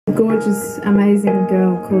gorgeous, amazing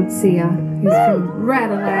girl called SIA, who's from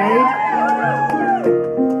Adelaide.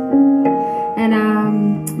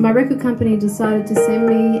 And my record company decided to send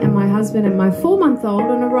me and my husband and my 4-month-old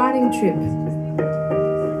on a riding trip.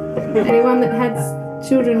 Anyone that has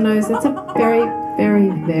children knows that's a very,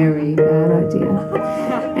 very, very bad idea.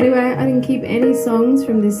 Anyway, I didn't keep any songs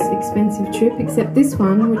from this expensive trip except this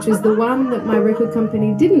one, which is the one that my record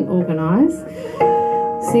company didn't organise.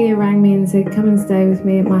 SIA rang me and said, come and stay with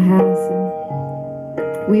me at my house.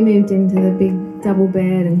 And we moved into the big double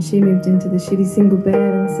bed and she moved into the shitty single bed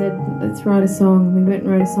and said, let's write a song. And we went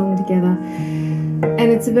and wrote a song together.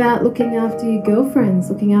 And it's about looking after your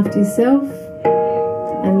girlfriends, looking after yourself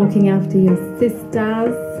and looking after your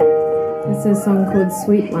sisters. It's a song called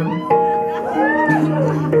Sweet One.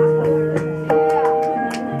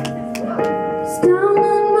 Down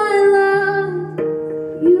on my love,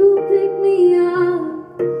 you pick me up.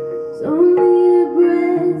 It's only a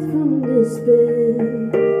breath from despair.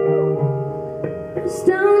 It's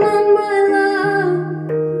down on my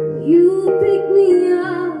love, you pick me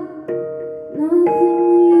up. Nothing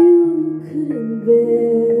you couldn't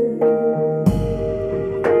bear.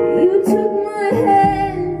 You took my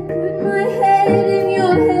hand, put my head in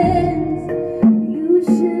your hands. You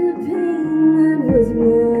shed pain that was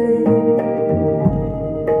mine.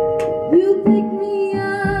 You picked me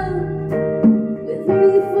up, with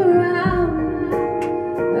me for hours.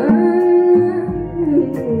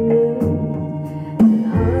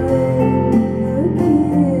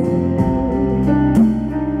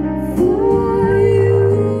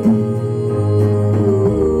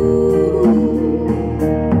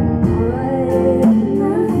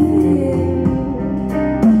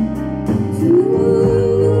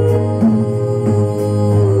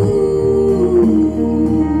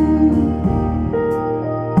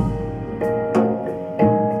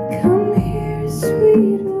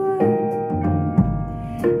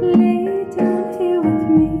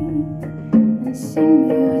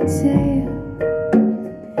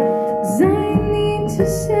 To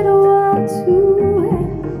sit a while too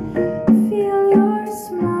and feel your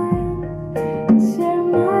smile and share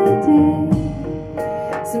my day.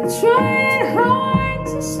 So I'm trying hard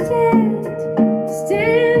to stand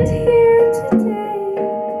here today.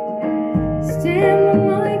 Stand when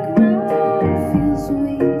my ground feels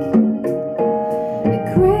weak. A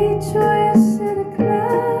great joyous in a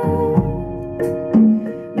cloud.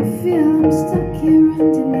 I feel I'm stuck here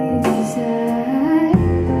underneath the side.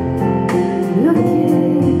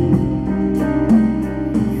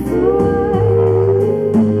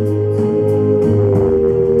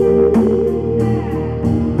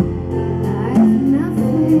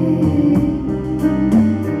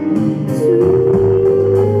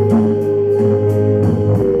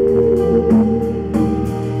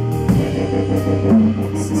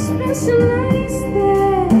 Suspicion